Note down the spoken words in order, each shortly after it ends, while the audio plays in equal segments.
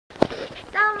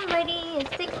Somebody is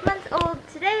 6 months old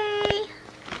today.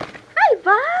 Hi,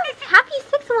 Bubs. Happy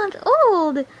 6 months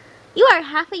old. You are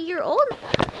half a year old.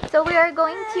 So we are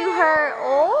going to her,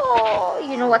 oh,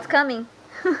 you know what's coming.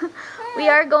 We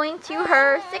are going to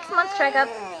her 6 month checkup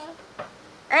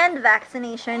and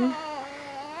vaccination.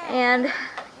 And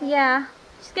yeah,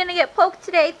 she's gonna get poked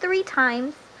today 3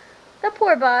 times. The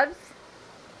poor Bubs.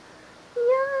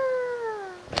 Yeah.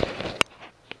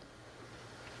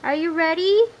 Are you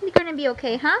ready? You're gonna be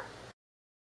okay, huh?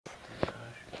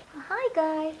 Hi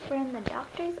guys, we're in the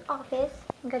doctor's office.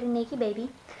 We got a naked baby,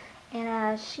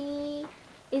 and she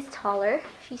is taller.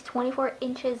 She's 24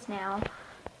 inches now.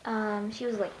 She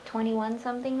was like 21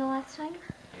 something the last time.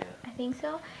 Yeah. I think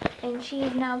so. And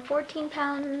she's now 14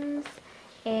 pounds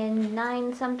and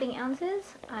 9 something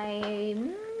ounces.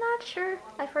 I'm not sure.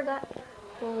 I forgot.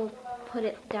 We'll put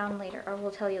it down later, or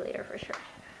we'll tell you later for sure.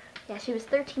 Yeah, she was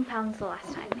 13 pounds the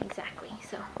last time, exactly.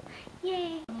 So,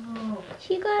 yay. Oh,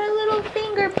 she got a little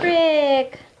finger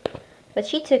prick. But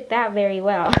she took that very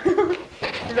well.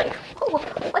 She's like, oh,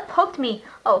 what poked me?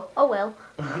 Oh well.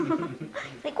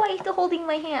 Like, why are you still holding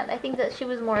my hand? I think that she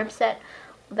was more upset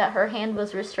that her hand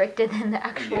was restricted than the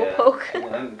actual poke.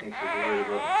 Well, I didn't think she was worried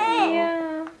about the poke.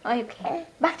 Yeah. Okay,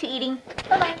 back to eating.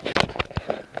 Bye-bye.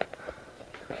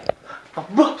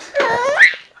 Whoops!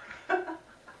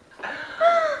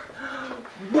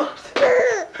 Whoops!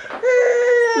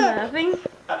 Laughing.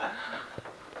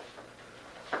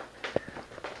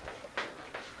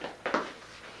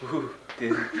 Ooh,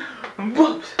 dude.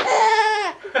 Whoops!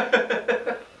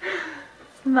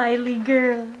 Smiley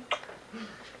girl.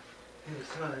 Little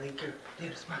smiley girl.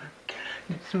 Little smiley girl.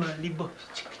 Little smiley bumps.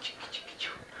 Chicka, chicka, chicka,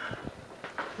 chicka.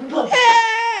 Whoops!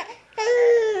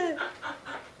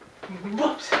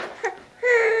 Whoops!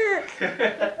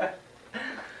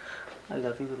 I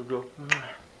love you, little girl.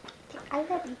 I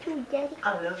love you too, Daddy. I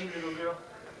love you, little girl.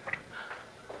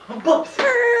 Whoops!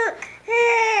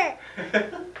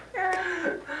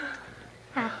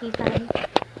 Happy buddy.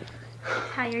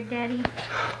 Tired Daddy.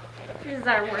 This is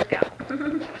our workout.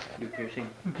 You piercing?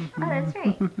 Oh, that's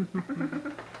right.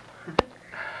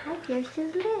 I pierced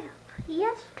his lip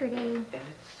yesterday. And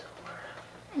it's sore.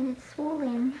 And it's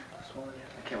swollen. Swollen,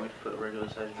 yeah. I can't wait to put a regular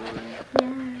size jewel in.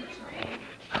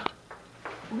 Yeah.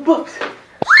 Whoops!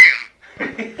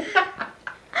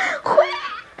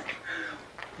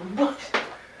 Whoops!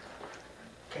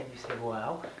 Can you say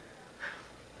wow?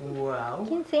 Wow. You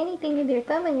can't say anything with your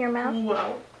thumb in your mouth.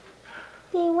 Wow.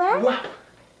 Say what? Wow.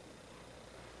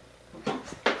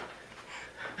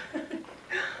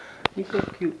 You're so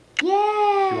cute.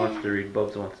 Yeah. She wants to read.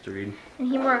 Bubs wants to read.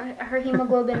 And her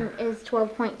hemoglobin is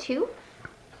 12.2.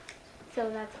 So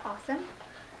that's awesome.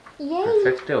 Yay.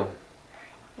 Perfecto.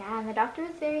 Yeah, and the doctor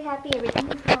is very happy. Everything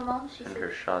is normal. She And said,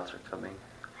 her shots are coming.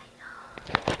 I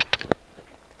know.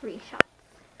 3 shots.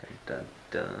 Dun, dun,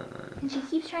 dun. And she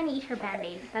keeps trying to eat her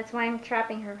Band-Aid. That's why I'm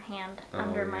trapping her hand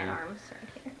under my arms right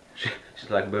here. She's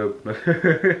like, boob.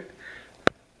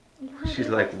 She's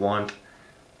like, want.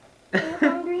 Are you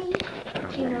hungry?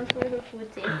 She knows where the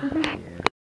food's in.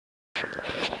 Yeah.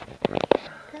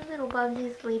 That little Bubs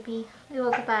is sleepy. We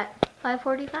woke up at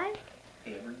 5:45?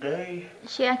 Every day.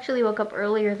 She actually woke up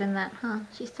earlier than that, huh?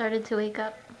 She started to wake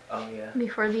up Oh, yeah.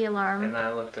 before the alarm. And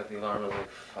I looked at the alarm, it was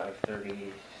like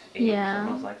 5:38. Yeah.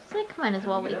 I was like, It's like, might as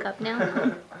well wake up now.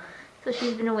 So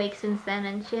she's been awake since then,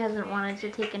 and she hasn't wanted to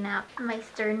take a nap. My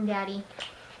stern daddy.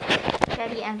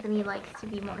 Daddy Anthony likes to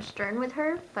be more stern with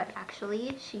her, but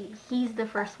actually he's the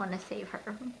first one to save her.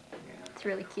 yeah. It's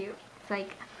really cute. It's like,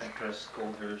 After I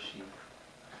scold her, she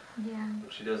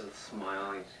does a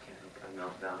smile. You just can't kind of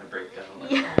melt down and break down.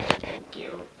 Like, yeah. Thank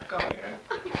you. Come here.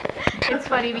 It's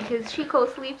funny because she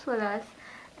co-sleeps with us,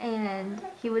 and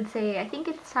he would say, I think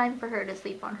it's time for her to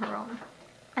sleep on her own.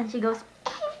 And she goes,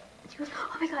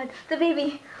 oh my god, the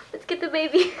baby. Let's get the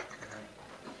baby.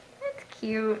 That's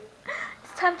cute.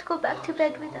 It's time to go back to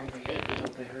bed with us, baby.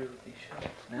 They hurry with these shots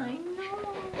now. I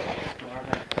know.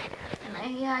 And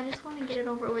I just want to get it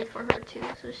over with for her too,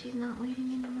 so she's not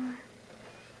waiting anymore.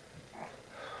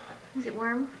 Is it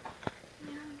warm?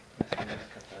 Yeah.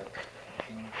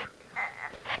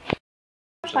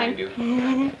 It's fine.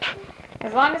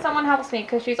 As long as someone helps me,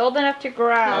 because she's old enough to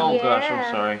grab. Oh Yeah. gosh,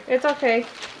 I'm sorry. It's okay.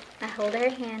 I hold her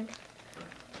hand.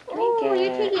 Thank Oh, you.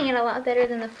 you're taking it a lot better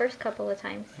than the first couple of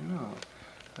times. I know.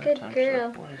 Good Sometimes girl.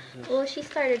 like, what is this? Well, she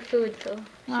started food, so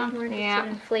she's Oh, more interested yeah.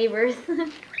 in flavors.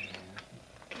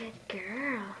 Good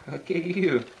girl. Look at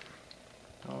you.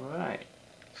 Alright.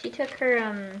 She took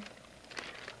her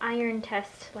iron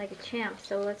test like a champ,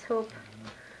 so let's hope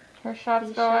Her shots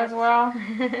These go shots. as well.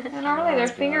 And normally their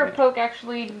finger poke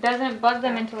actually doesn't bug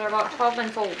them until they're about 12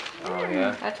 months old. Oh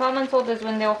yeah. At 12 months old is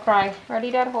when they'll cry. Ready,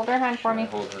 Dad? Hold her hand for me.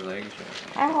 Hold her legs.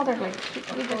 I hold her legs. You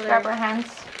just grab her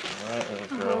hands. Alright, little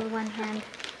I'll girl. hold one hand.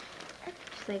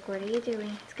 She's like, what are you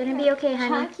doing? It's gonna be okay,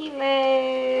 honey. Chunky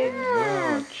legs.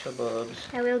 Oh, chububs.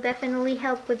 I will definitely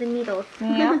help with the needles.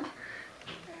 Yep.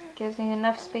 Gives me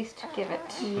enough space to give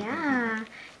it. Yeah.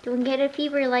 Don't get a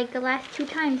fever like the last 2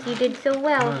 times you did so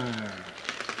well.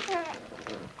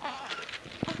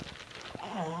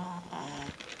 Oh,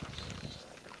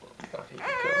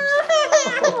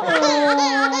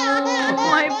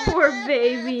 my poor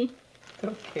baby.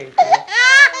 Okay, girl.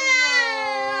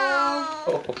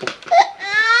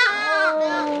 Oh,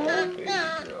 baby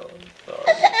girl.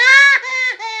 Sorry.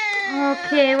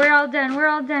 Okay, we're all done. We're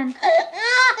all done.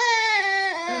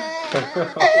 Okay,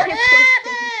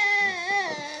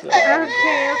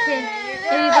 okay.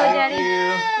 There you go, Daddy.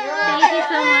 Thank you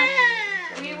so much.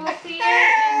 We will see you in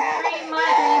 3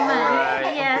 months. 3 months.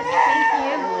 Alright. Yes, thank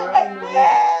you.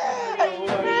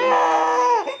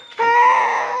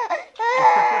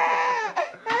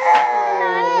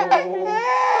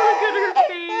 Look at her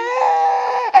face.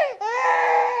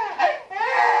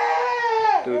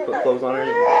 Do we put clothes on her?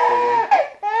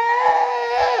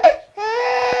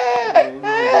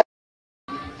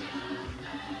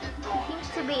 Seems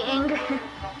to be angry.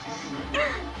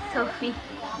 Sophie.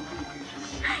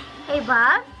 Hey,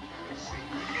 Bob.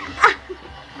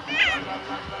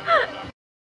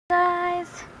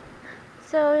 Guys,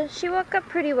 so she woke up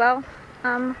pretty well.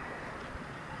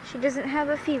 She doesn't have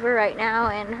a fever right now,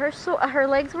 and her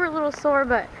legs were a little sore,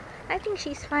 but I think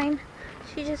she's fine.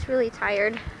 She's just really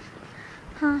tired.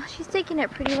 She's taking it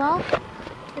pretty well.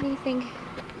 What do you think?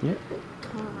 Yep.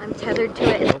 Oh, I'm tethered to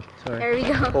it. Oh, sorry. There we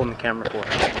go. Holding the camera for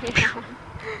her. Yeah.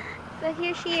 So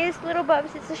here she is, little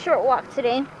Bubs. It's a short walk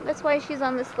today. That's why she's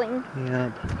on the sling.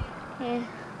 Yep. Yeah.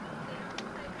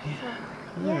 So,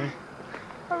 yeah.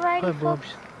 Alrighty, Bye,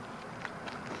 folks.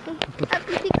 Bubs.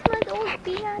 Happy 6 months.